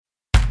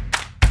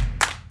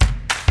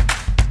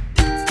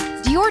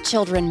Do your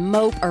children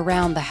mope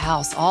around the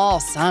house all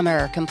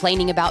summer,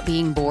 complaining about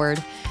being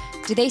bored?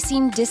 Do they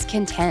seem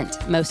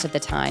discontent most of the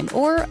time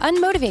or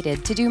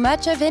unmotivated to do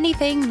much of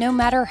anything, no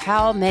matter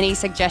how many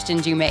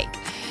suggestions you make?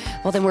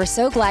 Well, then we're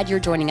so glad you're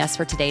joining us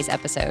for today's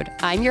episode.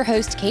 I'm your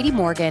host, Katie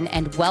Morgan,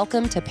 and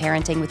welcome to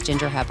Parenting with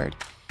Ginger Hubbard.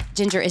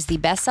 Ginger is the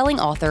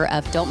best-selling author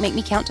of Don't Make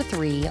Me Count to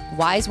 3,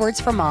 Wise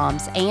Words for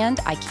Moms, and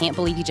I Can't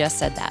Believe You Just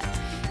Said That.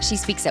 She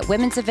speaks at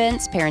women's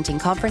events, parenting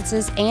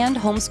conferences, and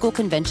homeschool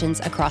conventions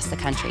across the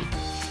country.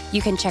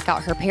 You can check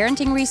out her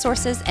parenting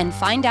resources and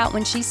find out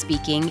when she's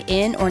speaking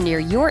in or near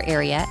your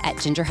area at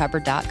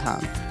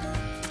gingerhubbard.com.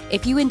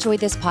 If you enjoy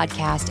this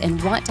podcast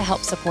and want to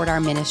help support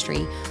our ministry,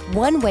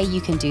 one way you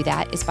can do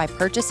that is by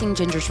purchasing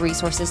Ginger's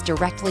resources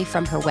directly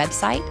from her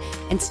website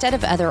instead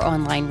of other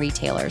online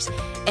retailers.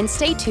 And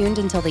stay tuned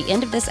until the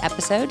end of this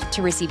episode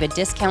to receive a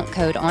discount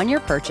code on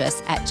your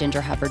purchase at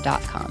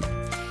gingerhubbard.com.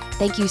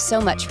 Thank you so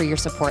much for your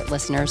support,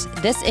 listeners.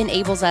 This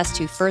enables us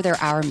to further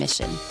our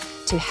mission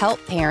to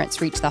help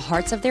parents reach the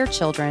hearts of their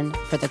children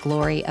for the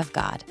glory of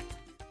God.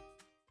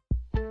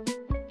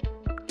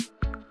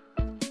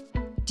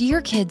 Do your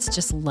kids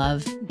just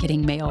love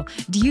getting mail?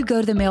 Do you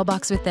go to the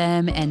mailbox with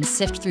them and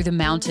sift through the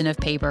mountain of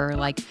paper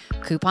like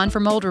coupon for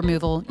mold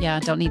removal? Yeah,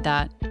 don't need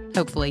that,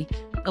 hopefully.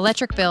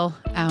 Electric bill,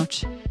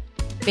 ouch.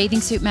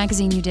 Bathing suit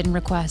magazine you didn't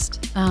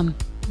request. No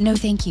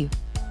thank you.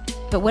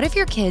 But what if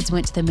your kids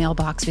went to the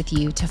mailbox with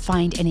you to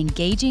find an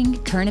engaging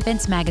current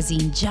events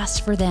magazine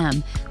just for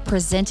them,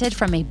 presented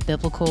from a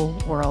biblical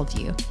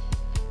worldview?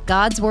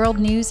 God's World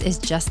News is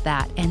just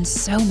that and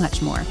so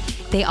much more.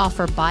 They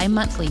offer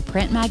bi-monthly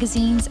print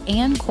magazines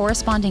and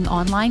corresponding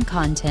online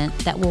content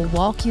that will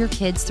walk your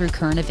kids through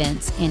current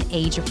events in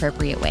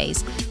age-appropriate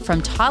ways,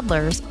 from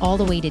toddlers all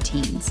the way to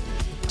teens.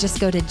 Just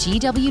go to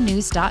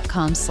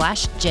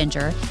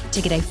gwnews.com/ginger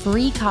to get a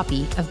free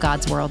copy of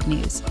God's World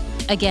News.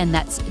 Again,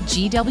 that's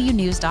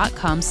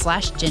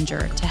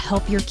gwnews.com/ginger to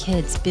help your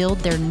kids build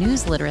their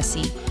news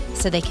literacy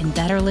so they can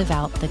better live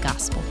out the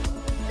gospel.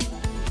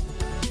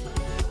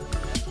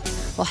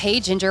 Well, hey,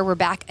 Ginger, we're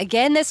back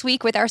again this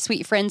week with our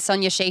sweet friend,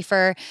 Sonya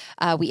Shafer.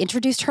 We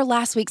introduced her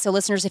last week, so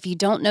listeners, if you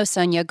don't know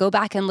Sonya, go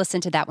back and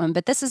listen to that one.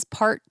 But this is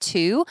part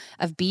 2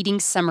 of Beating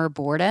Summer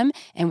Boredom,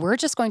 and we're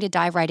just going to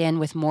dive right in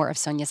with more of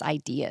Sonya's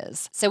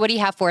ideas. So what do you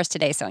have for us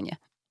today, Sonya?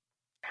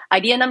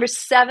 Idea number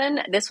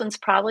 7, this one's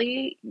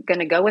probably going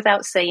to go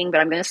without saying,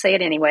 but I'm going to say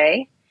it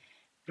anyway.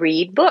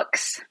 Read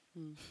books.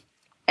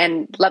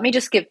 And let me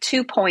just give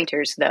 2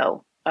 pointers,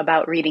 though,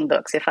 about reading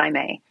books, if I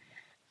may.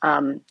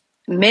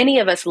 Many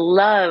of us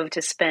love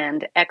to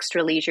spend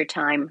extra leisure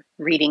time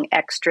reading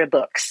extra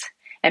books.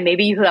 And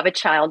maybe you have a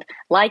child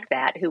like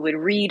that who would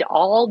read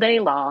all day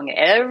long,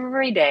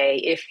 every day,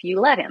 if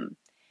you let him.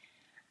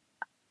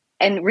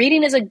 And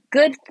reading is a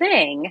good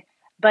thing,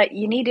 but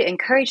you need to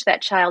encourage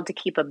that child to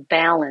keep a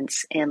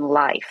balance in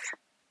life.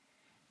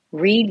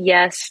 Read,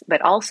 yes,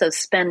 but also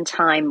spend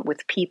time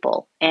with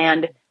people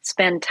and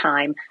spend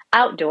time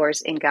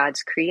outdoors in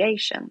God's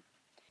creation.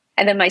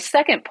 And then my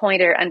second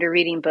pointer under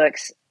reading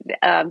books,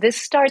 this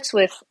starts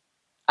with,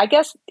 I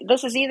guess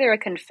this is either a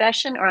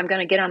confession or I'm going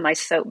to get on my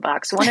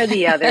soapbox, one or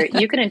the other.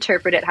 You can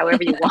interpret it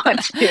however you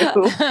want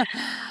to.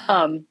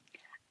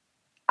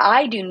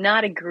 I do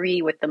not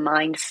agree with the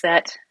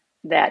mindset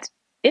that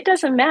it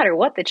doesn't matter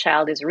what the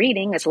child is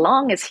reading as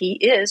long as he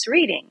is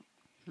reading.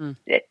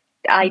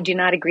 I do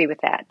not agree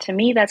with that. To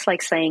me, that's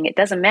like saying it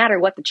doesn't matter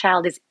what the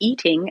child is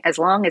eating as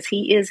long as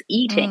he is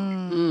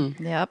eating.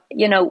 Yep.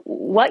 You know,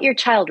 what your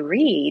child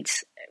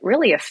reads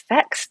really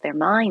affects their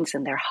minds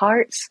and their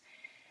hearts.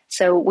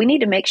 So we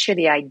need to make sure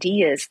the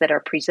ideas that are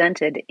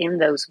presented in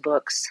those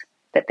books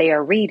that they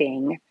are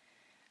reading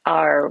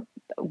are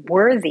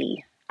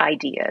worthy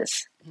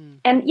ideas.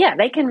 And yeah,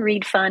 they can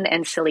read fun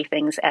and silly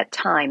things at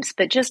times,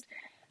 but just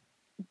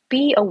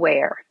be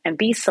aware and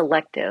be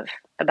selective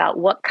about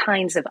what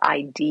kinds of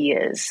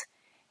ideas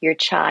your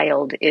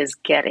child is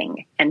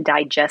getting and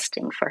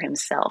digesting for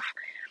himself.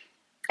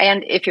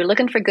 And if you're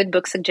looking for good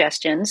book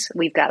suggestions,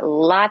 we've got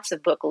lots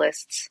of book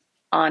lists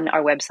on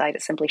our website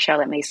at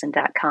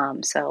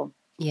simplycharlottemason.com. So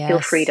feel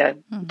free to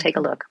take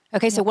a look.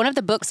 Okay, so one of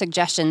the book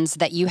suggestions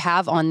that you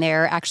have on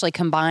there actually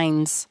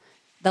combines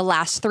the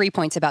last 3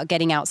 points about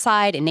getting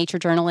outside and nature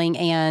journaling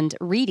and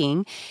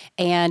reading.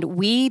 And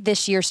we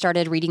this year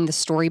started reading the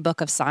Storybook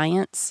of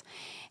Science.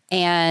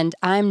 And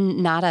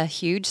I'm not a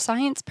huge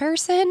science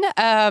person.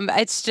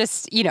 It's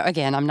just,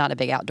 again, I'm not a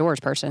big outdoors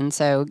person.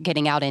 So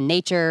getting out in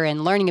nature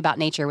and learning about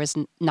nature was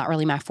not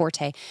really my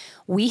forte.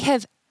 We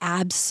have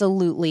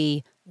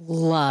absolutely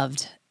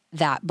loved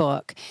that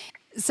book.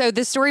 So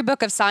the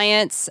Storybook of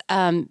Science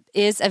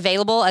is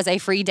available as a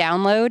free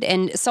download.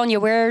 And Sonya,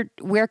 where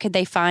could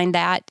they find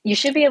that? You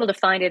should be able to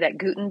find it at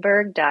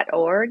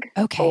Gutenberg.org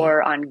Okay.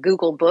 or on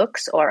Google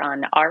Books or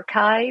on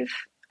Archive.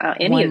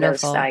 any of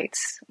those Wonderful.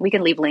 sites. We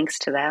can leave links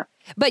to that.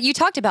 But you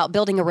talked about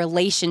building a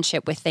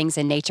relationship with things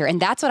in nature. And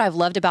that's what I've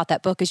loved about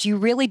that book is you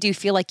really do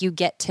feel like you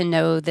get to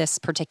know this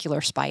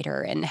particular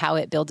spider and how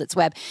it builds its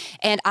web.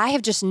 And I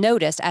have just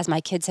noticed as my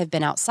kids have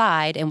been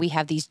outside and we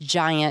have these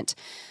giant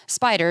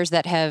spiders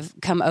that have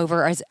come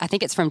over, I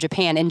think it's from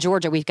Japan. In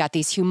Georgia, we've got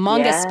these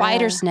humongous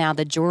spiders now,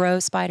 the Joro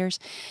spiders.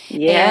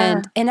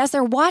 Yeah. And as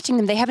they're watching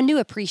them, they have a new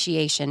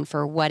appreciation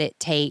for what it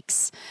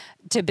takes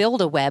to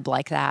build a web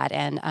like that.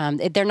 And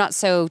they're not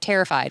so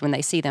terrified when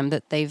they see them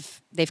that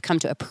they've come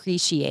to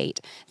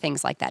appreciate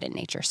things like that in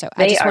nature. So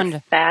I just wanted to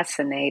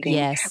fascinating.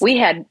 Yes. We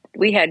had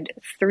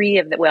 3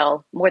 of the,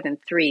 well, more than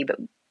 3, but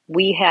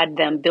we had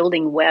them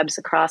building webs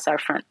across our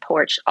front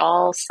porch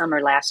all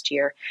summer last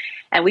year.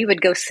 And we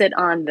would go sit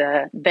on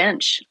the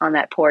bench on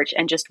that porch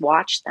and just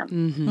watch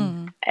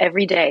them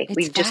every day.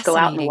 We'd just go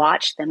out and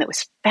watch them. It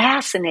was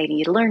fascinating.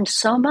 You learned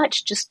so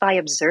much just by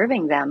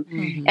observing them.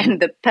 And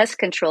the pest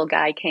control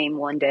guy came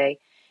one day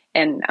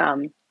and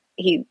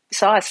he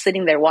saw us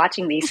sitting there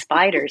watching these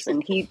spiders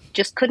and he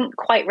just couldn't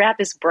quite wrap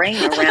his brain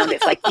around it.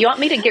 It's like, you want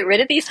me to get rid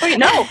of these for you?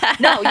 No,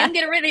 you can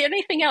get rid of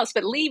anything else,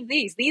 but leave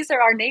these. These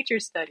are our nature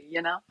study,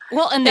 you know?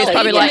 Well, and they're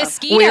probably like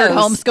mosquitoes. Weird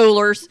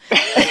homeschoolers.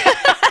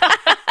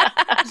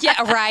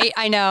 Yeah, right.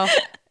 I know.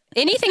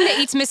 Anything that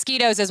eats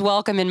mosquitoes is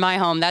welcome in my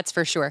home, that's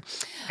for sure.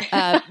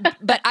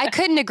 But I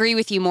couldn't agree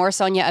with you more,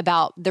 Sonya,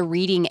 about the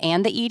reading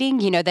and the eating,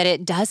 that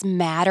it does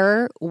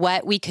matter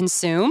what we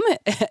consume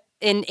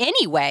in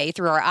any way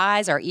through our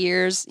eyes, our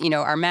ears,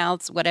 our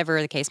mouths,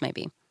 whatever the case may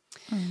be.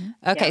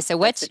 Okay, so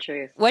what's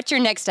your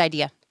next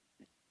idea?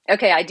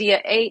 Okay,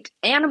 idea 8,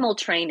 animal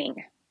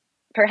training.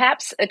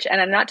 Perhaps,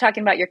 and I'm not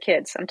talking about your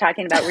kids, I'm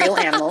talking about real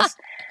animals.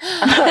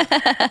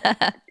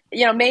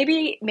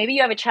 Maybe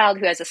you have a child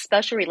who has a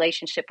special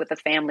relationship with a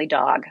family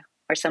dog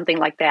or something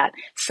like that.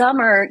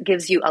 Summer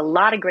gives you a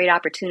lot of great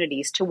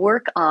opportunities to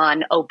work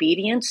on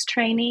obedience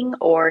training,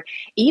 or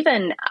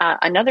even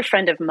another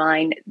friend of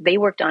mine, they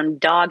worked on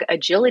dog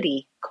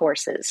agility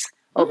courses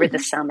over the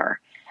summer.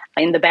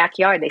 In the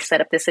backyard, they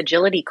set up this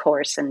agility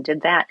course and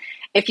did that.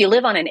 If you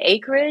live on an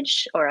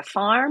acreage or a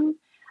farm,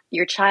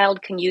 your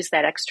child can use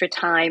that extra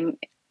time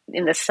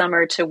in the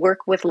summer to work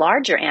with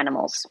larger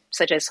animals,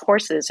 such as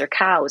horses or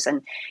cows,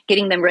 and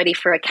getting them ready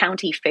for a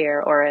county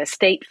fair or a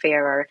state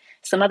fair or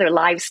some other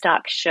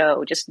livestock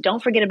show. Just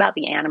don't forget about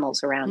the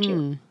animals around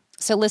you.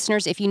 So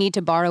listeners, if you need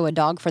to borrow a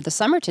dog for the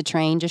summer to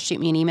train, just shoot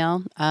me an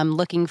email. I'm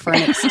looking for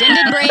an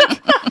extended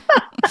break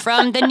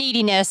from the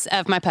neediness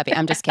of my puppy.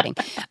 I'm just kidding.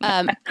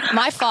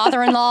 My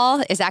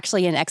father-in-law is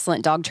actually an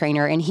excellent dog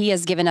trainer, and he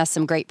has given us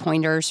some great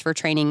pointers for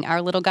training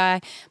our little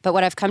guy. But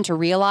what I've come to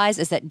realize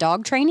is that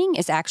dog training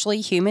is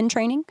actually human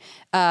training.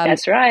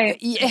 That's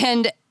right.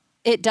 And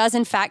it does,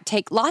 in fact,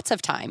 take lots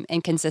of time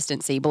and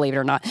consistency, believe it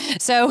or not.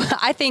 So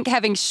I think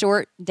having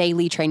short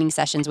daily training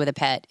sessions with a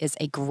pet is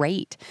a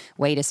great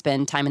way to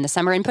spend time in the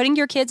summer, and putting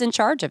your kids in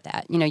charge of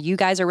that. You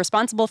guys are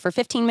responsible for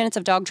 15 minutes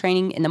of dog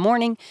training in the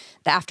morning,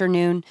 the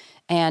afternoon,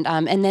 and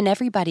then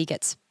everybody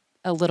gets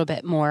a little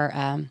bit more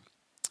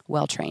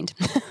well-trained,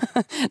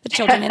 the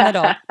children and the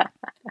dog.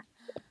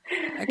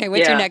 Okay,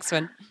 what's your next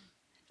one?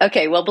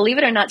 Okay, well, believe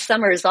it or not,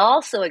 summer is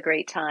also a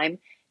great time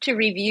to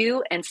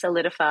review and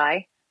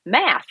solidify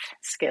math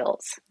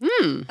skills.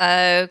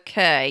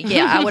 Okay.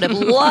 Yeah, I would have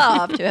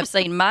loved to have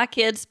seen my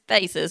kids'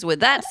 faces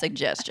with that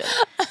suggestion.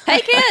 Hey,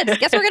 kids,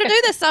 guess what we're going to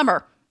do this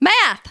summer?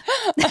 Math.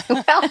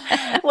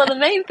 well, the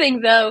main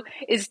thing, though,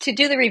 is to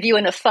do the review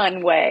in a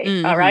fun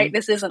way, all right?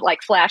 This isn't like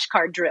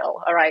flashcard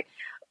drill, all right?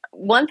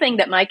 One thing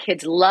that my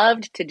kids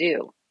loved to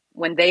do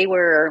when they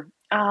were,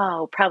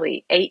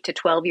 probably 8 to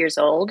 12 years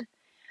old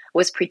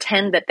was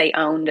pretend that they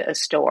owned a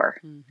store.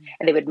 And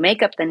they would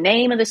make up the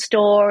name of the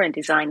store and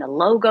design a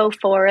logo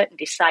for it and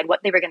decide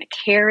what they were going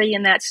to carry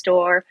in that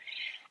store.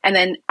 And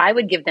then I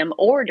would give them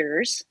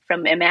orders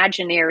from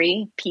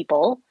imaginary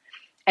people,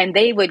 and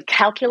they would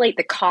calculate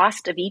the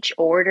cost of each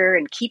order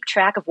and keep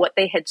track of what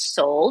they had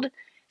sold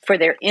for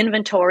their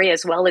inventory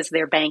as well as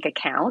their bank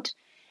account.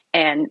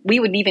 And we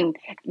would even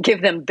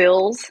give them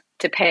bills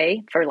to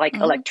pay for like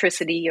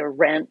electricity or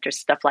rent or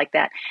stuff like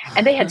that.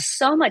 And they had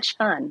so much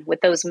fun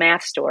with those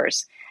math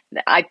stores.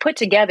 I put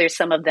together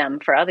some of them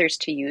for others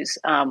to use.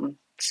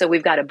 So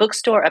we've got a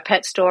bookstore, a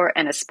pet store,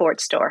 and a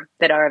sports store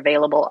that are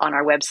available on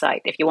our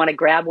website if you want to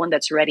grab one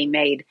that's ready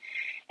made.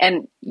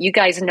 And you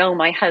guys know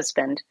my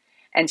husband.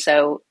 And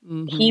so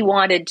he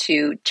wanted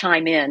to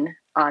chime in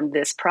on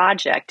this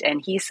project.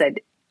 And he said,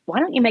 why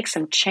don't you make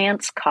some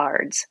chance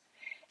cards?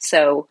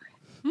 So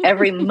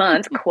every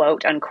month,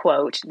 quote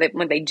unquote, that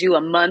when they do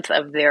a month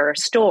of their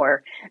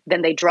store,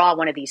 then they draw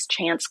one of these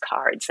chance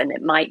cards. And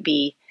it might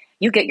be,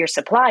 you get your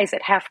supplies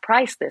at half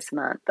price this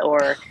month,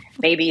 or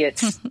maybe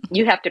it's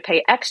you have to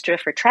pay extra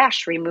for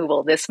trash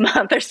removal this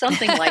month or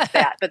something like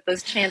that. But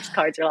those chance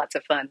cards are lots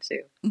of fun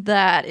too.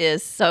 That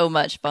is so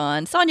much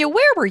fun. Sonya,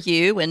 where were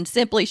you in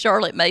Simply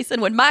Charlotte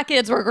Mason when my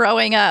kids were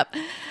growing up?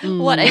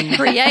 What a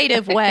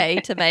creative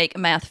way to make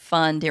math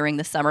fun during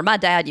the summer. My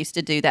dad used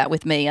to do that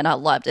with me, and I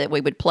loved it.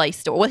 We would play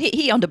store. Well,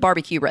 he owned a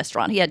barbecue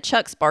restaurant. He had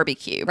Chuck's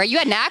Barbecue. Right, you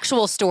had an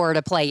actual store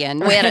to play in.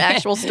 We had an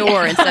actual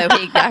store, and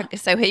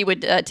so he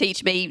would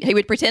teach me. He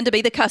would pretend to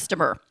be the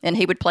customer, and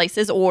he would place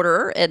his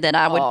order, and then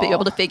I would be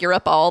able to figure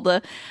up all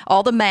the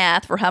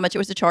math for how much it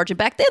was to charge. And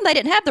back then, they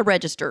didn't have the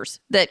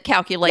registers that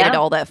calculated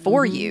all that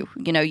for you.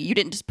 You know, you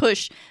didn't just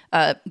push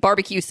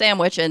barbecue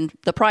sandwich and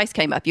the price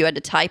came up. You had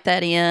to type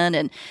that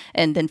in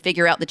and then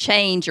figure out the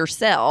change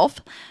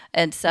yourself.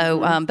 And so,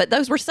 but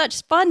those were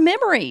such fun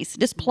memories,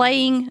 just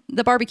playing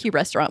the barbecue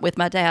restaurant with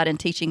my dad and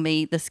teaching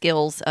me the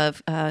skills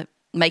of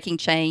making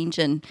change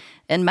and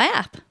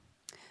math.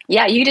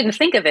 Yeah, you didn't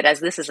think of it as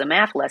this is a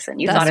math lesson.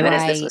 You thought of it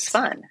as this was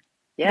fun.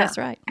 Yeah.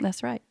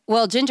 That's right.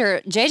 Well,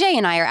 Ginger, JJ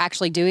and I are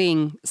actually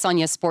doing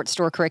Sonya's sports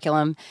store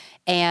curriculum.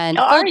 And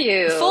are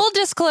you? Full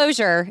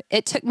disclosure,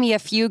 it took me a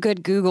few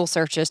good Google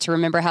searches to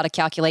remember how to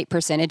calculate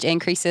percentage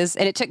increases.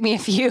 And it took me a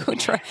few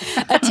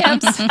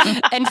attempts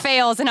and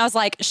fails. And I was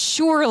like,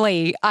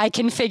 surely I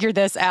can figure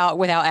this out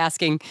without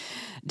asking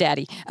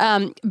Daddy.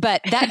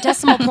 But that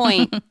decimal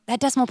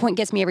point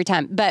gets me every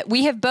time. But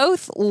we have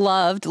both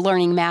loved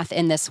learning math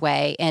in this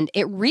way. And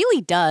it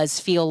really does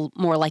feel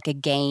more like a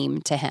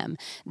game to him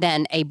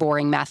than a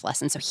boring math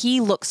lesson. So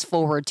he looks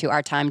forward to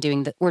our time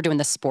we're doing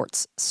the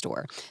sports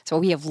store. So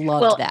we have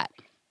loved that.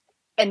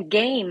 And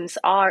games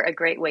are a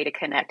great way to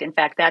connect. In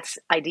fact, that's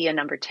idea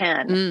number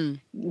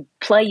 10.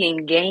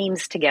 Playing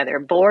games together,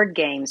 board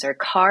games or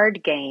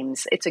card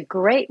games. It's a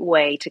great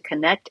way to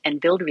connect and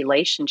build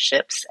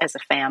relationships as a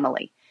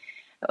family.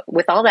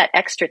 With all that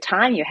extra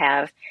time you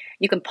have,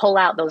 you can pull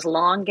out those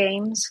long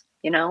games,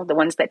 you know, the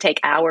ones that take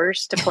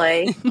hours to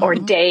play or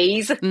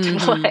days to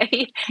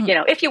play, you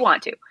know, if you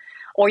want to.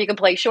 Or you can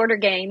play shorter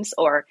games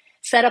or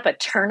set up a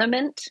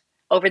tournament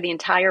over the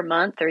entire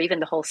month or even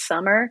the whole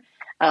summer.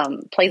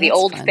 Play the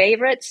old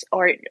favorites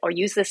or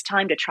use this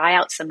time to try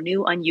out some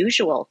new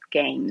unusual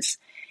games.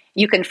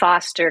 You can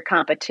foster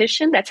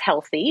competition that's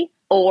healthy,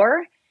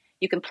 or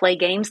you can play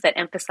games that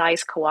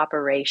emphasize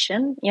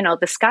cooperation. You know,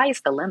 the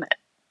sky's the limit.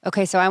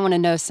 Okay, so I want to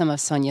know some of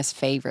Sonya's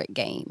favorite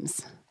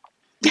games.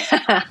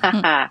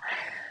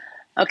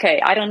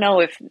 Okay, I don't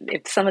know if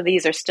some of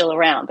these are still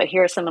around, but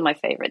here are some of my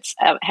favorites.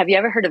 Have you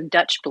ever heard of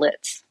Dutch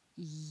Blitz?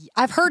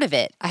 I've heard of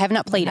it. I have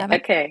not played it.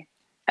 Okay.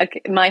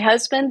 My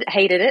husband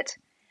hated it.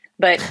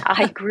 But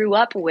I grew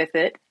up with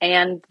it,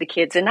 and the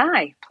kids and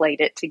I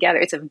played it together.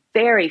 It's a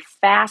very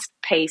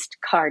fast-paced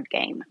card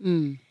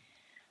game.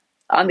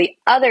 On the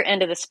other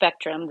end of the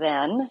spectrum,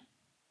 then,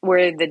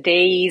 were the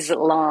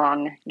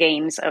days-long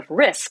games of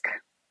Risk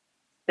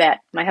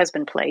that my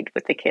husband played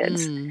with the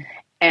kids.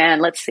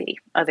 And let's see,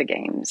 other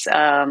games.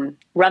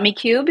 Rummy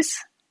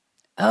Cubes.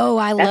 Oh,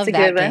 I love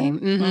that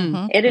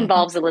game. It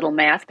involves a little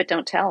math, but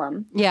don't tell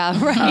them. Yeah,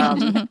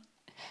 right.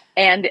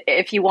 And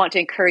if you want to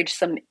encourage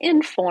some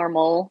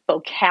informal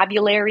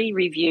vocabulary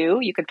review,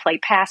 you could play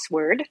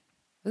Password.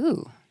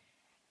 Ooh.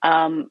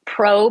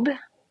 Probe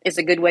is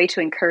a good way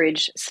to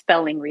encourage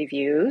spelling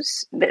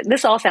reviews.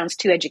 This all sounds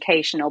too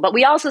educational, but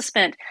we also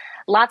spent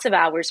lots of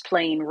hours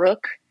playing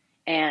Rook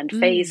and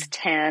Phase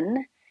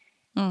 10.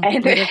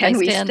 And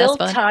we still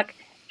talk.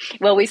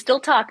 Well, we still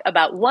talk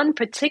about one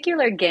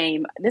particular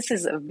game. This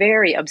is a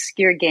very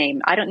obscure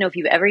game. I don't know if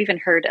you've ever even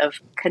heard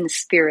of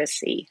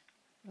Conspiracy.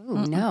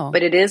 Ooh, no.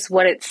 But it is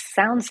what it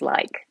sounds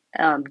like.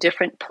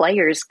 Different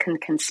players can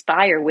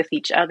conspire with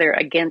each other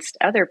against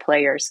other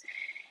players.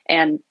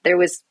 And there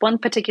was one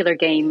particular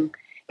game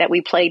that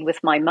we played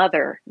with my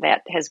mother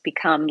that has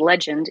become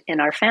legend in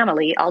our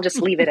family. I'll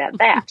just leave it at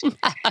that.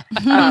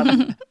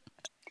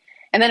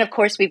 And then, of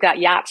course, we've got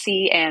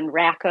Yahtzee and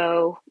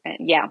Racco.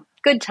 Yeah,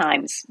 good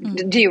times.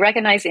 Do you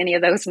recognize any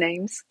of those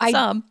names?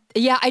 Some.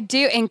 Yeah, I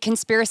do. And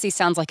Conspiracy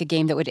sounds like a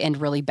game that would end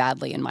really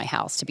badly in my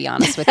house, to be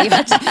honest with you.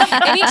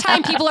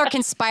 Anytime people are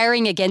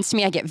conspiring against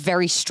me, I get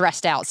very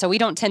stressed out. So we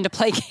don't tend to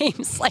play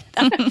games like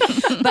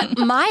that. But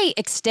my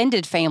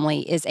extended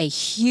family is a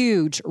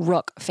huge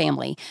Rook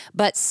family.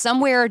 But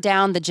somewhere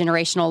down the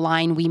generational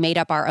line, we made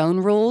up our own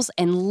rules.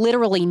 And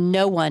literally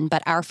no one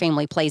but our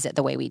family plays it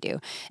the way we do.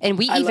 And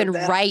we even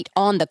write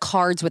on the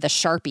cards with a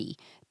Sharpie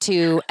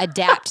to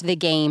adapt the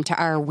game to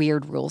our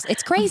weird rules.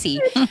 It's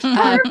crazy.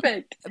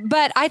 Perfect.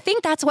 But I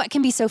think that's what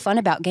can be so fun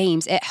about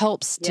games. It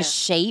helps to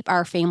shape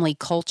our family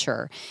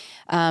culture.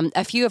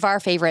 A few of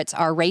our favorites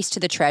are Race to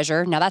the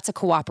Treasure. Now, that's a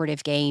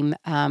cooperative game.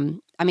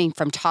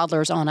 From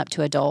toddlers on up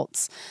to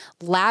adults.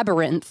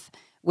 Labyrinth,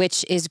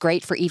 which is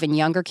great for even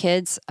younger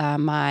kids.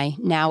 My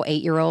now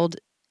 8-year-old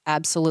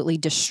absolutely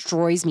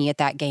destroys me at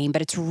that game,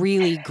 but it's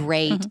really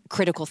great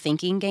critical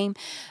thinking game.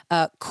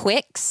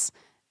 Quicks,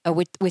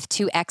 with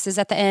 2 X's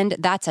at the end.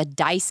 That's a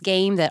dice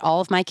game that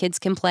all of my kids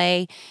can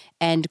play.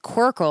 And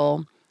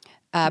Quirkle,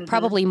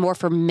 probably more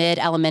for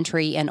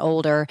mid-elementary and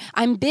older.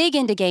 I'm big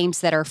into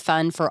games that are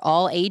fun for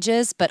all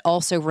ages, but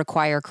also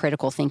require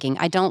critical thinking.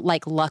 I don't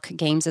like luck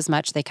games as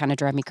much. They kind of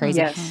drive me crazy.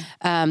 Yes.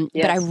 But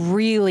I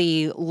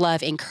really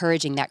love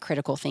encouraging that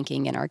critical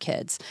thinking in our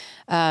kids.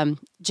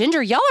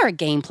 Ginger, y'all are a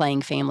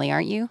game-playing family,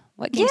 aren't you?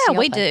 What games do y'all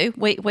play? do.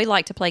 We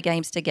like to play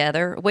games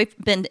together. We've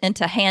been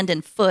into Hand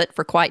and Foot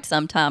for quite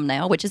some time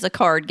now, which is a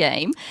card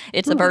game.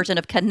 It's a version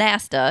of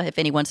Canasta, if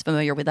anyone's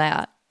familiar with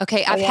that.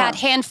 Okay, I've had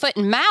Hand, Foot,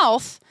 and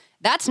Mouth.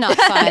 That's not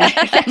fun.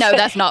 No,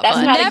 that's not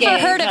fun. Not Never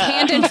heard of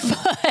Hand and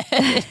Foot.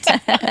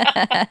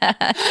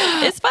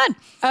 It's fun.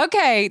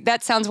 Okay,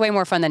 that sounds way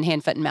more fun than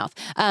Hand, Foot, and Mouth.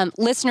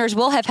 Listeners,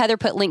 we'll have Heather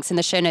put links in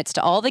the show notes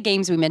to all the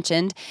games we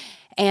mentioned.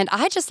 And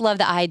I just love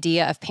the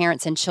idea of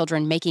parents and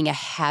children making a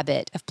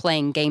habit of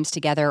playing games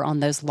together on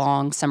those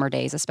long summer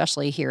days,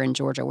 especially here in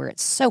Georgia where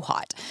it's so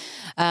hot.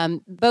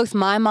 Both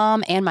my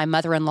mom and my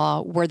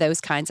mother-in-law were those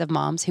kinds of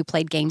moms who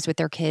played games with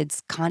their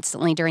kids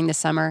constantly during the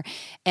summer.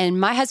 And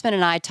my husband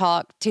and I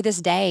talk to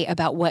this day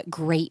about what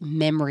great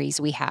memories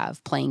we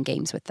have playing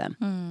games with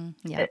them.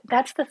 Yeah.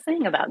 That's the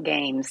thing about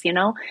games,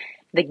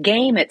 the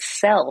game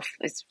itself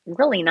is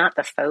really not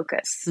the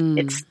focus.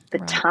 It's the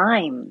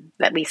time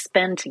that we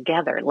spend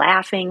together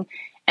laughing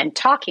and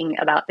talking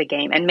about the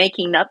game and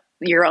making up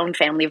your own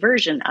family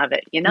version of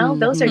it.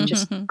 Those are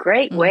just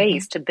great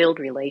ways to build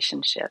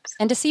relationships.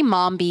 And to see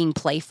mom being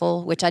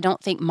playful, which I don't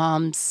think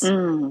moms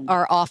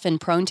are often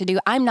prone to do.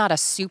 I'm not a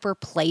super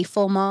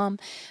playful mom,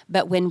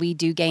 but when we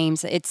do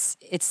games, it's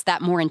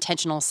that more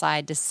intentional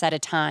side to set a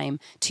time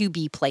to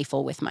be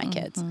playful with my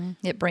kids.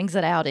 It brings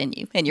it out in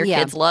you, and your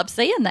kids love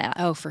seeing that.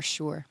 Oh, for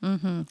sure.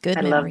 Good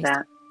I memories. love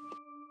that.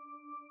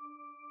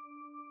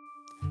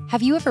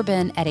 Have you ever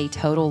been at a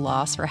total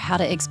loss for how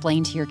to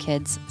explain to your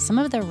kids some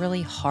of the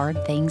really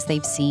hard things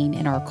they've seen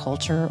in our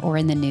culture or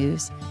in the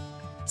news?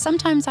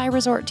 Sometimes I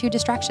resort to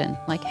distraction,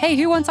 like, hey,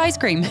 who wants ice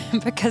cream?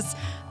 Because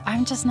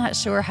I'm just not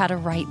sure how to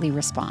rightly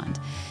respond.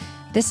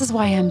 This is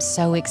why I'm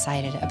so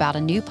excited about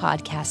a new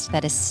podcast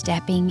that is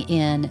stepping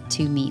in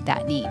to meet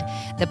that need.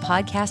 The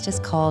podcast is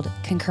called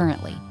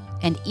Concurrently,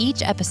 and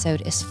each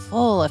episode is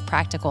full of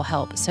practical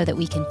help so that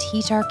we can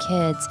teach our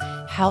kids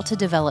how to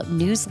develop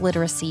news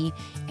literacy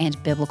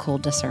and biblical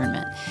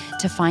discernment.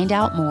 To find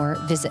out more,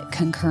 visit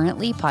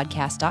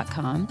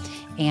concurrentlypodcast.com,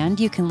 and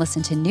you can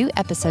listen to new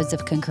episodes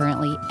of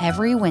Concurrently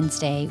every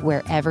Wednesday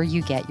wherever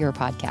you get your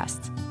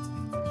podcasts.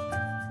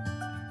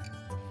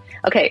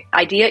 Okay,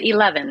 idea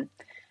 11.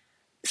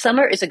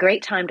 Summer is a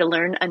great time to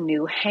learn a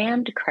new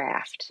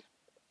handcraft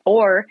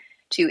or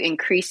to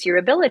increase your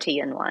ability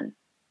in one.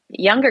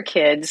 Younger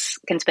kids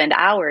can spend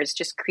hours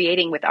just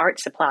creating with art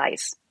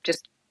supplies.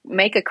 Just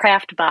make a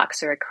craft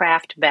box or a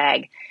craft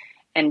bag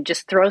and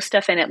just throw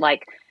stuff in it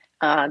like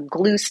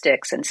glue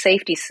sticks and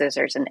safety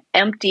scissors and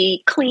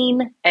empty,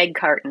 clean egg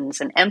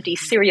cartons and empty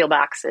cereal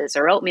boxes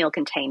or oatmeal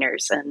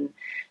containers and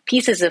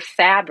pieces of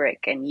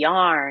fabric and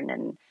yarn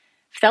and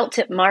felt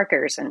tip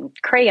markers and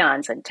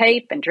crayons and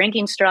tape and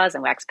drinking straws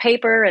and wax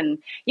paper. And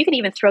you can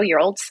even throw your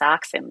old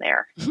socks in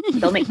there.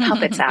 They'll make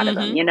puppets out of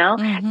them,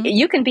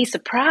 You can be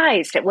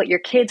surprised at what your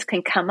kids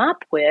can come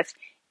up with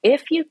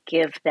if you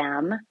give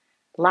them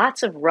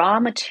lots of raw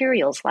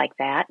materials like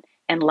that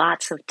and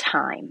lots of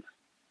time.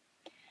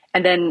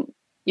 And then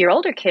your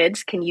older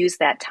kids can use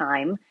that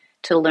time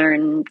to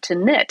learn to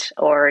knit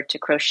or to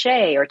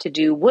crochet or to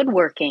do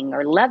woodworking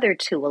or leather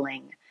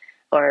tooling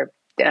or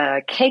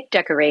cake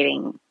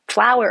decorating,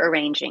 flower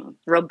arranging,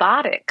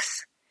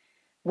 robotics,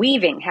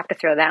 weaving, have to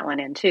throw that one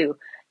in too,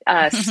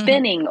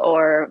 spinning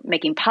or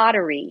making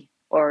pottery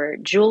or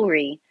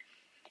jewelry.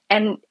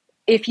 And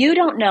if you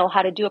don't know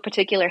how to do a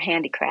particular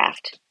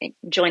handicraft,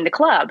 join the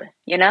club,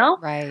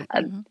 Right.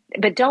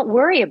 But don't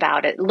worry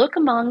about it. Look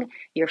among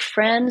your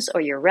friends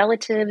or your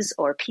relatives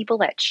or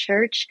people at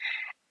church.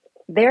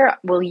 There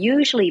will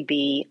usually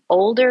be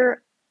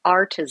older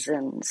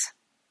artisans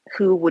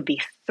who would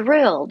be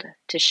thrilled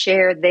to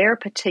share their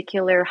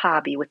particular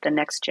hobby with the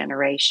next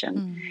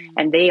generation.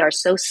 And they are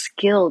so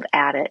skilled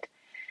at it.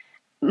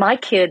 My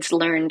kids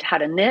learned how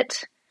to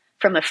knit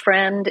from a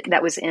friend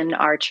that was in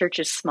our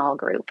church's small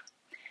group.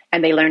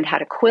 And they learned how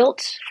to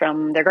quilt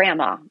from their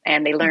grandma.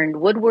 And they learned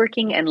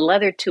woodworking and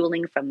leather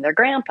tooling from their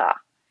grandpa.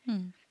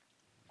 And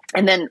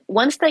then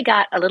once they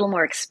got a little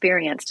more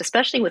experienced,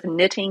 especially with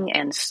knitting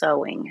and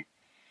sewing,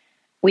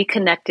 we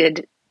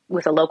connected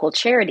with a local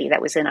charity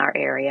that was in our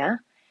area.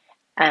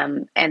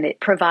 And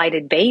it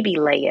provided baby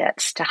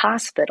layets to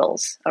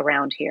hospitals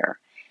around here.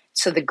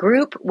 So the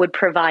group would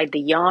provide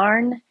the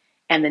yarn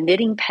and the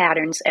knitting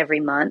patterns every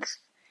month.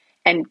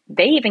 And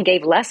they even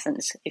gave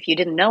lessons. If you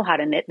didn't know how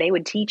to knit, they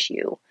would teach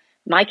you.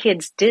 My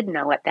kids did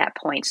know at that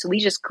point. So we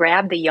just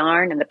grabbed the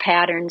yarn and the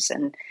patterns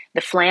and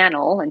the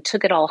flannel and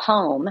took it all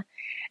home.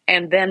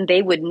 And then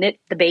they would knit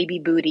the baby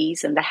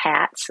booties and the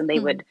hats, and they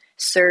would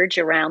serge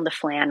around the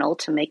flannel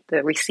to make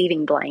the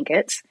receiving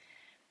blankets.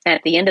 And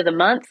at the end of the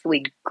month,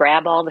 we'd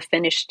grab all the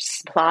finished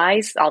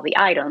supplies, all the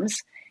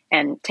items,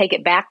 and take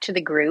it back to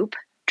the group,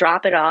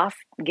 drop it off,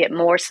 get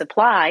more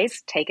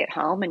supplies, take it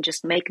home, and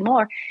just make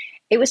more.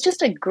 it was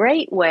just a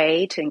great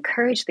way to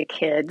encourage the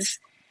kids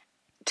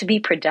to be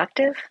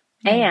productive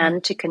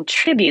and to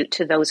contribute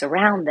to those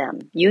around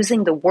them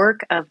using the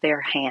work of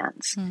their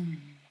hands.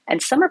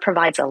 And summer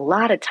provides a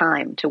lot of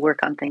time to work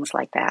on things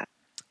like that.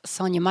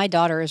 Sonya, my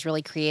daughter is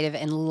really creative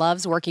and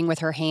loves working with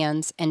her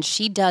hands, and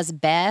she does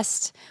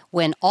best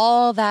when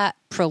all that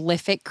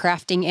prolific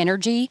crafting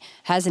energy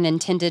has an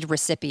intended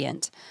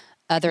recipient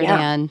other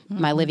than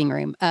my living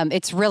room.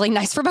 It's really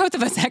nice for both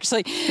of us,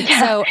 actually.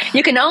 Yeah. So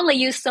you can only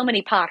use so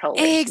many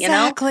potholders.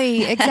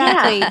 Exactly.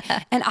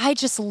 And I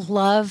just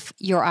love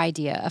your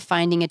idea of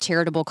finding a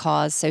charitable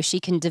cause so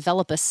she can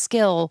develop a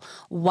skill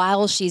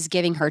while she's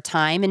giving her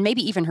time and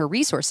maybe even her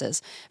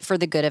resources for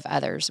the good of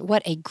others.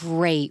 What a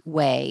great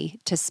way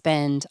to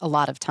spend a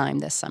lot of time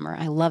this summer.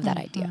 I love that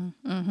idea.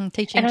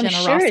 Teaching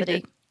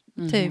generosity,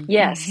 too.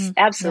 Yes,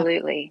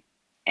 absolutely. Yep.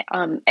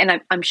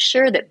 And I'm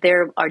sure that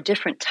there are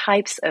different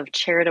types of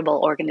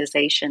charitable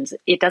organizations.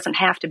 It doesn't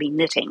have to be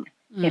knitting,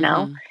 you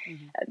know.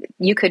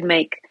 You could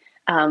make,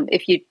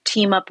 if you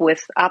team up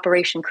with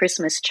Operation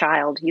Christmas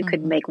Child, you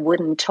could make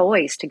wooden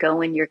toys to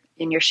go in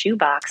your shoe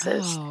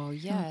boxes. Oh,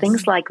 yes.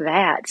 Things like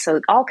that. So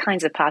all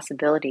kinds of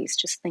possibilities.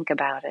 Just think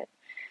about it.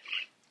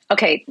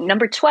 Okay,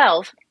 number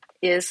 12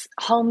 is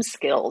home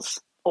skills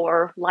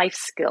or life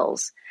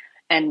skills.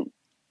 And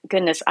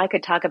goodness, I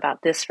could talk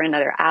about this for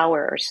another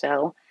hour or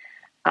so.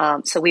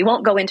 So we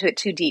won't go into it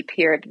too deep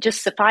here.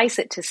 Just suffice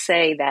it to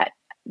say that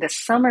the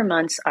summer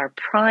months are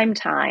prime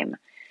time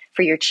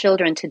for your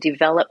children to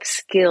develop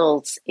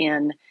skills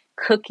in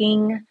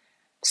cooking,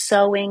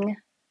 sewing,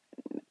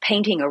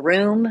 painting a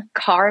room,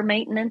 car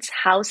maintenance,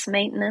 house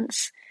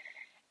maintenance.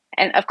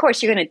 And of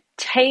course, you're going to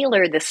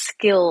tailor the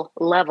skill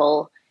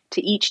level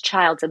to each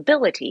child's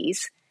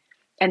abilities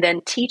and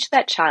then teach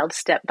that child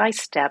step by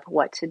step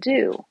what to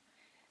do.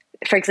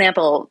 For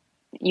example,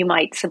 you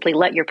might simply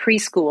let your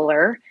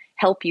preschooler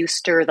help you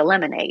stir the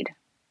lemonade.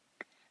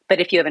 But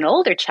if you have an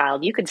older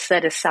child, you could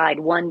set aside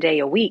one day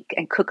a week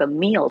and cook a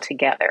meal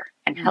together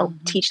and help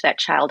teach that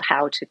child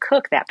how to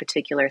cook that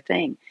particular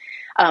thing.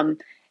 An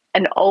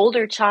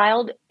older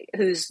child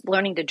who's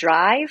learning to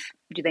drive,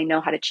 do they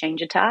know how to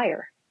change a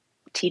tire?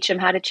 Teach them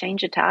how to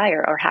change a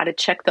tire or how to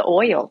check the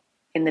oil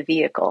in the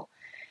vehicle.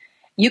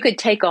 You could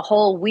take a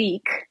whole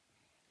week,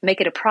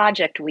 make it a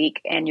project week,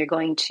 and you're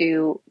going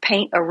to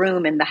paint a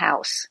room in the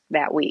house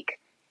that week.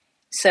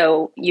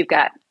 So you've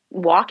got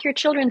walk your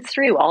children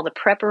through all the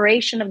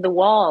preparation of the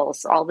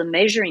walls, all the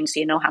measuring so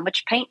you know how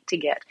much paint to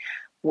get.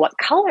 What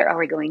color are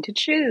we going to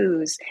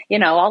choose? You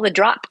know, all the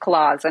drop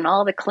cloths and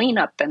all the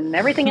cleanup and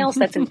everything else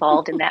that's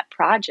involved in that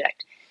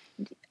project.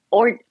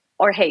 Or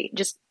hey,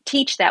 just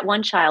teach that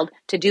one child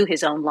to do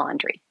his own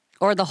laundry.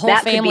 Or the whole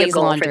that family's could be a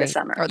goal laundry. For the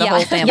summer. Or the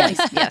whole family.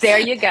 Yes. There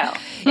you go.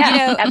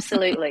 Yeah,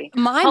 absolutely.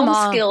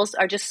 Home skills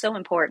are just so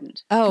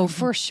important. Oh,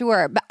 for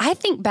sure. But I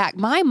think back,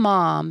 my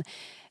mom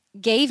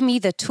gave me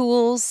the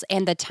tools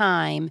and the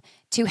time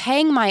to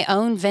hang my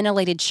own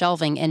ventilated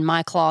shelving in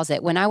my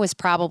closet when I was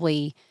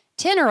probably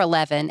 10 or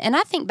 11. And I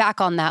think back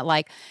on that,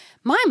 like,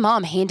 my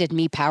mom handed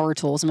me power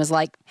tools and was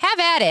like, have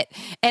at it.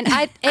 And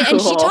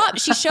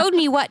she showed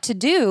me what to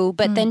do,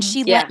 but then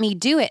she let me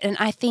do it. And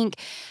I think,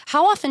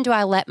 how often do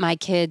I let my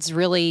kids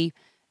really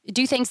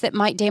do things that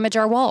might damage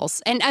our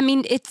walls? And I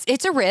mean,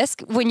 it's a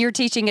risk when you're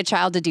teaching a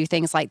child to do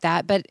things like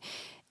that, but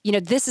you know,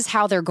 this is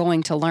how they're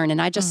going to learn.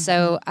 And I just,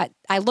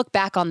 I look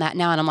back on that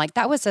now and I'm like,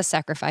 that was a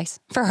sacrifice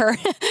for her.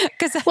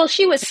 Well,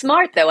 she was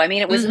smart though. I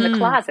mean, it was in the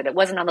closet. It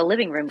wasn't on the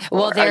living room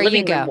floor, well, there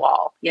living you go. room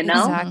wall, you know?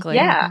 Exactly.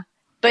 Yeah.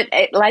 But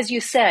as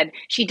you said,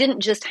 she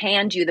didn't just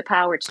hand you the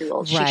power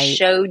tool. She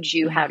showed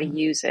you how to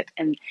use it.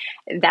 And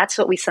that's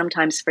what we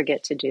sometimes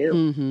forget to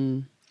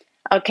do.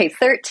 Okay,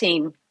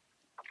 13.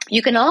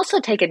 You can also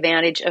take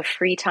advantage of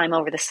free time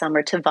over the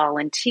summer to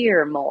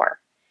volunteer more,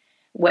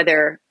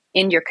 whether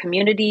in your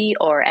community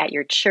or at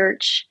your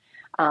church.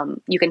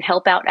 You can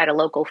help out at a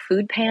local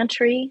food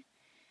pantry.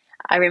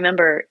 I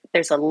remember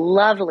there's a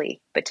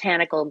lovely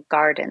botanical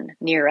garden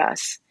near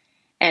us,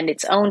 and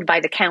it's owned by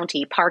the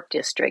county park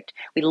district.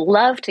 We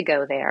love to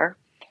go there.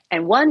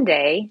 And one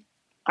day,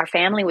 our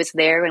family was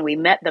there, and we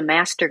met the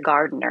master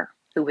gardener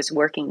who was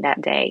working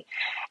that day.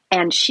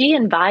 And she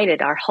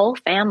invited our whole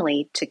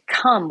family to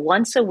come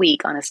once a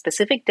week on a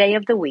specific day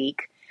of the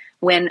week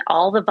when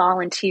all the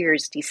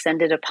volunteers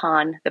descended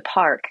upon the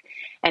park.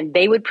 And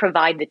they would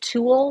provide the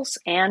tools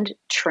and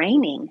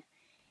training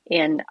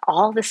in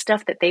all the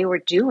stuff that they were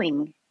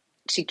doing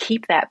to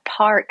keep that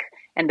park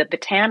and the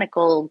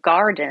botanical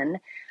garden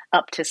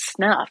up to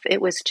snuff.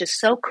 It was just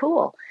so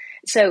cool.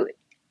 So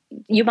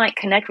you might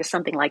connect with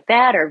something like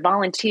that or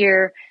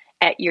volunteer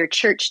at your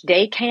church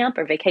day camp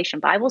or vacation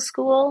Bible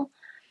school.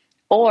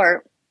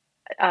 Or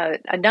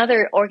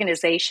another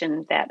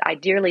organization that I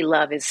dearly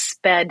love is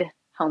SPED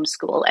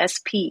Homeschool,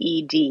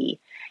 SPED.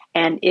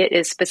 And it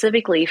is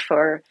specifically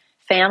for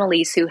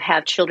families who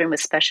have children with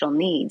special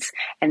needs.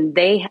 And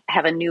they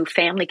have a new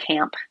family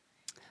camp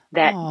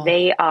that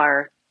they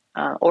are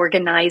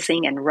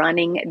organizing and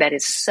running that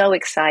is so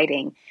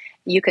exciting.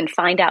 You can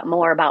find out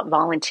more about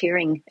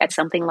volunteering at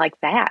something like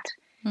that.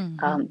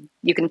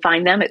 You can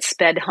find them at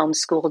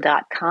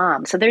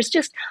spedhomeschool.com. So there's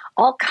just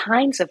all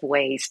kinds of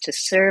ways to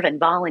serve and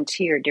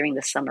volunteer during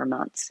the summer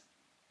months.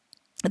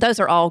 Those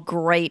are all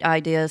great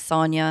ideas,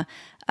 Sonya.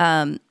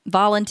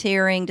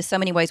 Volunteering, there's so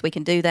many ways we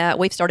can do that.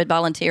 We've started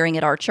volunteering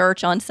at our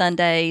church on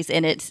Sundays,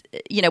 and it's,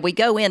 we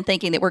go in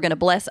thinking that we're going to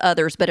bless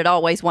others, but it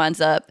always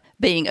winds up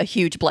being a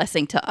huge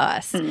blessing to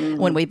us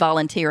when we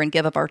volunteer and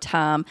give of our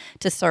time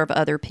to serve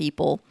other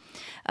people.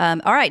 All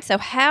right, so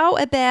how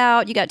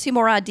about, you got 2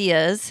 more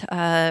ideas.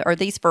 Are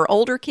these for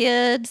older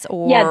kids?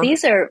 Or? Yeah,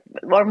 these are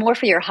more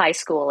for your high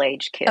school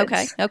age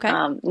kids. Okay.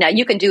 Now,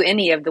 you can do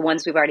any of the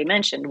ones we've already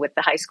mentioned with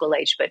the high school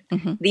age, but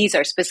these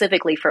are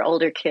specifically for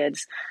older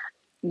kids.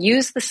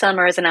 Use the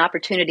summer as an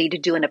opportunity to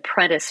do an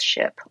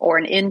apprenticeship or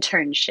an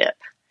internship,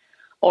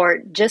 or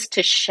just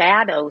to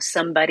shadow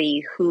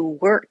somebody who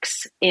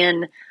works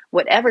in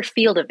whatever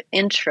field of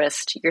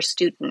interest your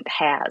student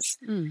has.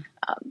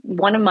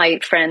 One of my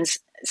friend's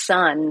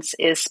sons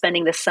is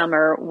spending the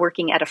summer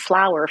working at a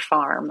flower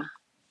farm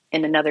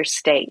in another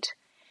state.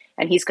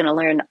 And he's going to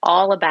learn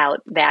all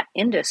about that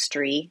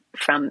industry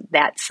from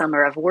that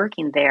summer of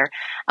working there.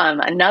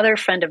 Another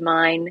friend of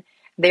mine,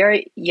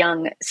 their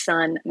young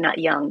son, not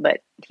young,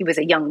 but he was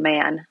a young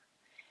man.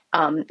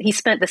 He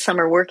spent the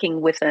summer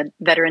working with a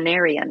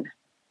veterinarian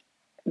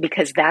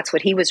because that's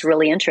what he was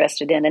really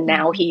interested in. And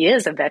now he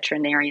is a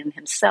veterinarian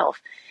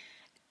himself,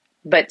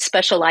 but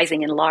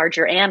specializing in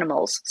larger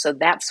animals. So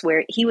that's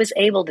where he was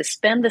able to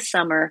spend the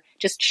summer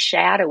just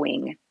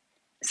shadowing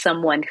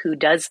someone who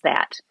does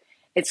that.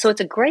 So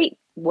it's a great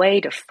way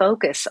to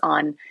focus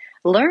on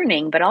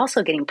learning, but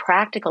also getting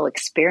practical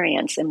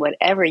experience in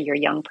whatever your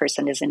young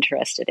person is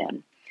interested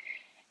in.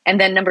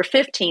 And then number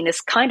 15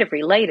 is kind of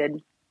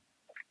related,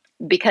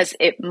 because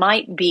it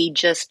might be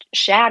just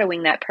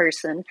shadowing that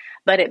person,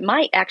 but it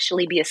might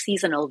actually be a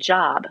seasonal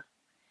job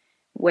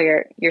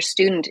where your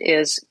student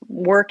is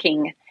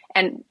working.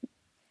 And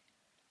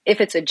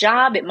if it's a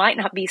job, it might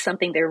not be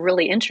something they're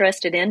really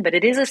interested in, but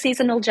it is a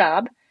seasonal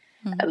job.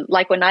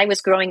 Like when I was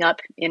growing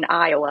up in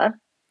Iowa,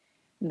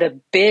 the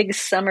big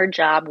summer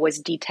job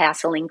was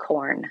detasseling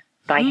corn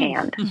by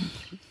hand.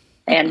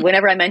 And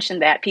whenever I mention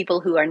that,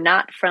 people who are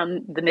not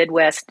from the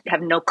Midwest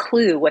have no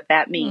clue what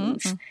that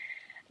means.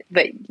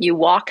 But you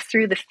walk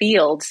through the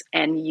fields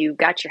and you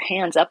got your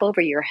hands up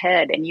over your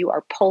head and you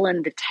are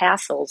pulling the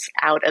tassels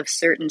out of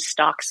certain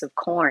stalks of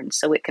corn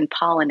so it can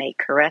pollinate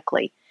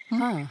correctly.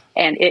 And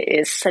it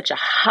is such a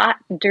hot,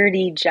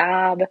 dirty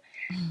job,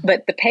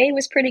 but the pay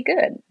was pretty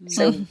good.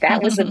 So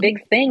that was a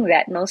big thing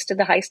that most of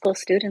the high school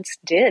students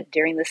did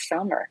during the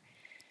summer.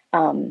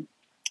 And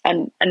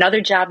another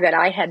job that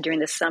I had during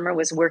the summer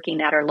was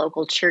working at our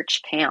local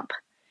church camp.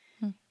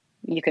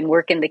 You can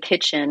work in the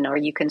kitchen or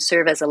you can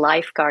serve as a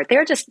lifeguard.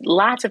 There are just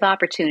lots of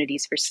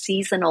opportunities for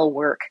seasonal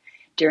work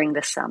during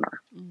the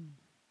summer.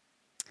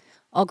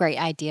 All great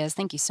ideas.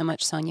 Thank you so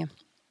much, Sonya.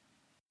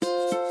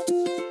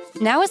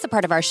 Now is the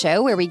part of our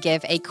show where we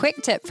give a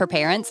quick tip for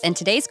parents, and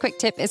today's quick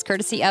tip is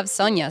courtesy of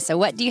Sonya. So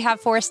what do you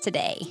have for us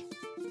today?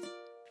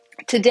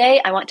 Today,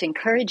 I want to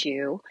encourage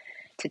you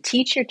to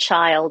teach your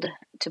child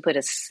to put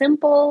a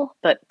simple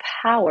but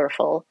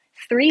powerful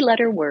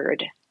 3-letter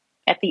word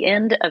at the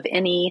end of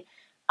any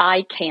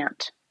I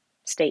can't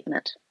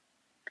statement.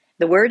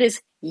 The word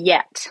is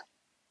yet.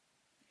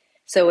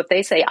 So if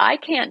they say, I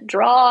can't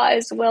draw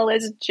as well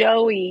as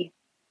Joey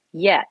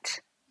yet,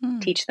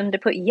 teach them to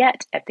put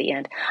yet at the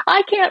end.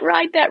 I can't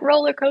ride that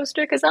roller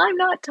coaster because I'm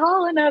not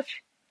tall enough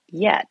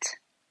yet.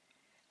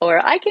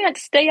 Or I can't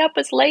stay up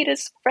as late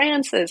as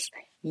Francis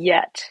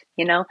yet.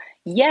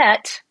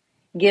 Yet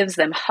gives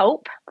them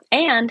hope,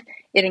 and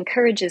it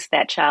encourages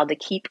that child to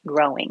keep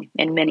growing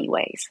in many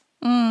ways.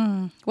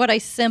 What a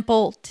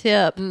simple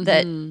tip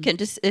that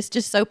it's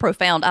just so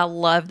profound. I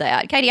love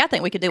that. Katie, I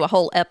think we could do a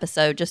whole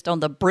episode just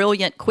on the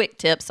brilliant quick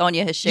tips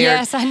Sonya has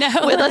shared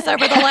with us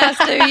over the last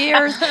 2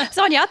 years.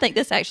 Sonya, I think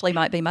this actually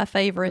might be my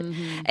favorite.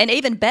 And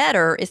even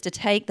better is to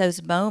take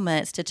those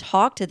moments to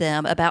talk to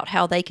them about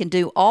how they can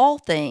do all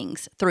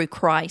things through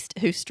Christ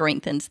who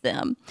strengthens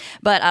them.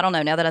 But I don't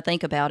know, now that I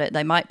think about it,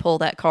 they might pull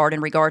that card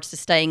in regards to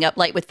staying up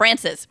late with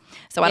Francis.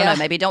 So I don't know,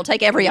 maybe don't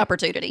take every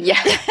opportunity.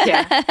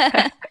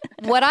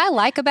 What I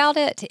like about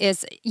it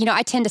is,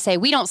 I tend to say,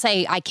 we don't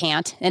say I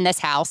can't in this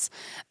house,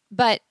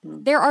 but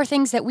there are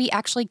things that we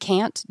actually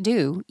can't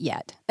do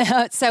yet.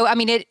 So,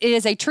 it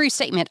is a true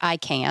statement, I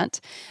can't,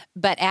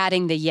 but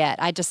adding the yet,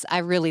 I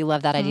really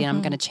love that idea. And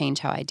I'm going to change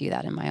how I do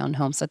that in my own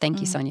home. So thank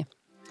you, Sonya.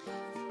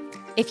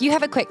 If you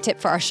have a quick tip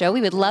for our show,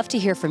 we would love to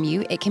hear from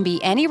you. It can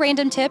be any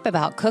random tip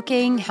about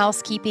cooking,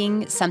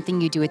 housekeeping,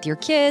 something you do with your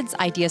kids,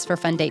 ideas for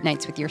fun date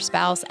nights with your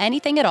spouse,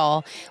 anything at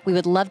all. We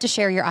would love to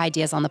share your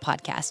ideas on the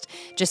podcast.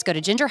 Just go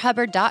to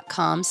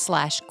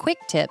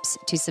gingerhubbard.com/quick tips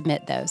to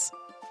submit those.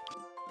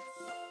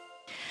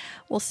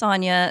 Well,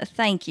 Sonya,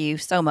 thank you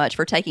so much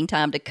for taking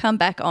time to come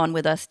back on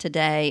with us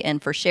today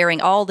and for sharing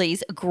all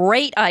these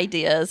great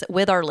ideas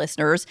with our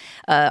listeners.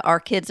 Our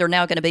kids are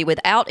now going to be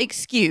without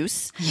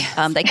excuse.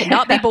 Yes. They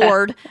cannot be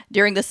bored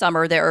during the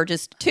summer. There are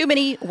just too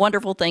many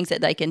wonderful things that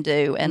they can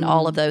do, and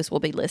all of those will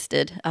be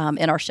listed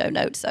in our show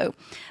notes. So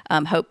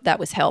hope that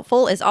was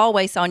helpful. As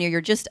always, Sonya, you're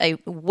just a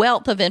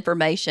wealth of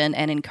information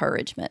and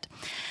encouragement.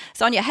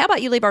 Sonya, how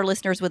about you leave our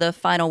listeners with a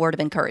final word of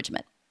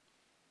encouragement?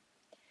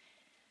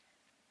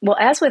 Well,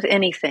 as with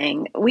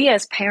anything, we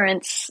as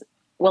parents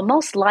will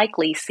most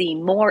likely see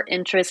more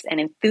interest and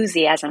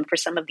enthusiasm for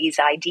some of these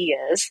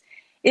ideas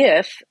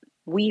if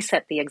we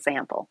set the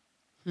example.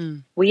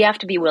 We have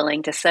to be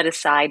willing to set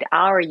aside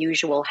our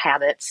usual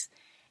habits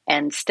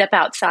and step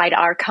outside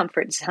our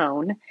comfort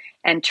zone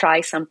and try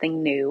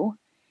something new.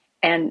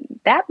 And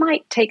that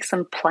might take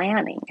some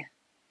planning.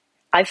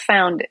 I've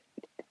found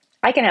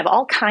I can have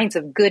all kinds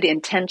of good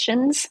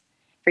intentions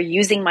for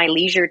using my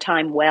leisure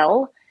time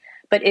well,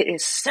 but it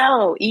is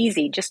so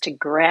easy just to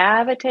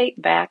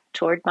gravitate back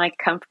toward my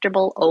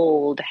comfortable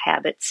old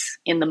habits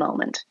in the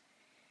moment.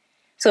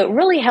 So it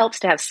really helps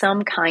to have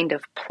some kind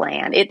of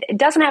plan. It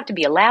doesn't have to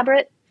be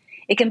elaborate.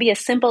 It can be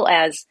as simple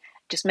as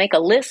just make a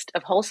list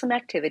of wholesome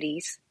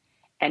activities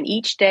and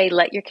each day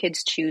let your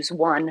kids choose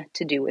one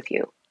to do with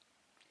you.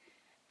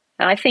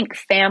 And I think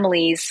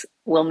families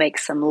will make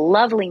some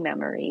lovely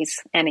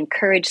memories and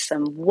encourage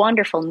some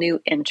wonderful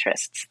new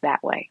interests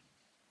that way.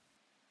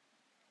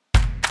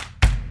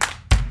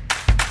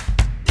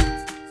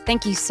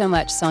 Thank you so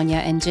much, Sonya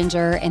and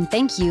Ginger, and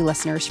thank you,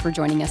 listeners, for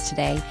joining us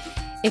today.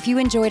 If you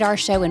enjoyed our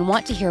show and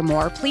want to hear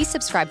more, please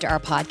subscribe to our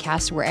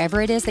podcast wherever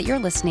it is that you're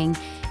listening.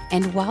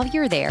 And while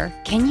you're there,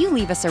 can you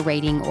leave us a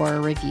rating or a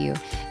review?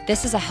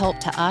 This is a help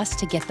to us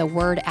to get the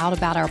word out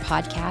about our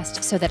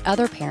podcast so that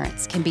other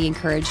parents can be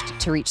encouraged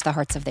to reach the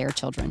hearts of their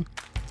children.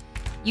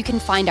 You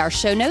can find our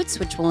show notes,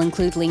 which will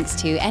include links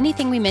to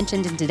anything we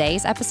mentioned in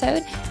today's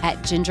episode, at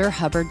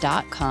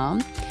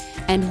gingerhubbard.com.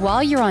 And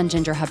while you're on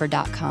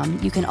gingerhubbard.com,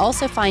 you can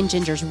also find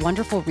Ginger's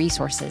wonderful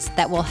resources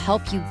that will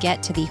help you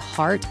get to the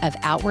heart of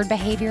outward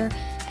behavior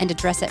and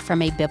address it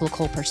from a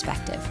biblical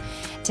perspective.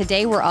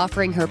 Today, we're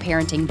offering her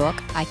parenting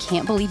book, I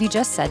Can't Believe You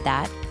Just Said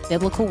That,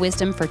 Biblical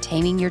Wisdom for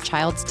Taming Your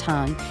Child's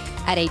Tongue,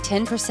 at a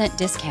 10%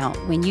 discount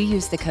when you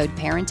use the code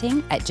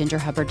parenting at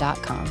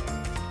gingerhubbard.com.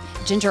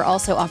 Ginger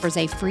also offers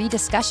a free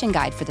discussion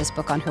guide for this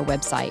book on her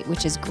website,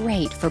 which is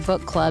great for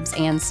book clubs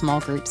and small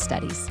group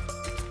studies.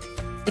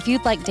 If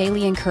you'd like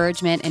daily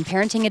encouragement and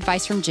parenting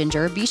advice from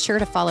Ginger, be sure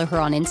to follow her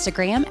on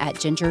Instagram at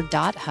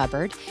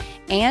ginger.hubbard.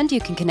 And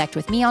you can connect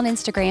with me on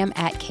Instagram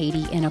at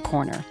Katie in a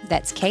Corner.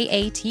 That's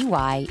Katy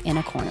in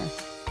a corner.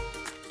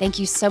 Thank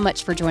you so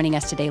much for joining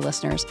us today,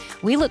 listeners.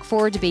 We look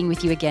forward to being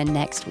with you again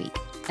next week.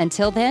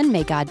 Until then,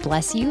 may God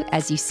bless you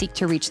as you seek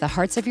to reach the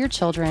hearts of your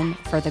children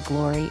for the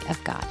glory of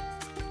God.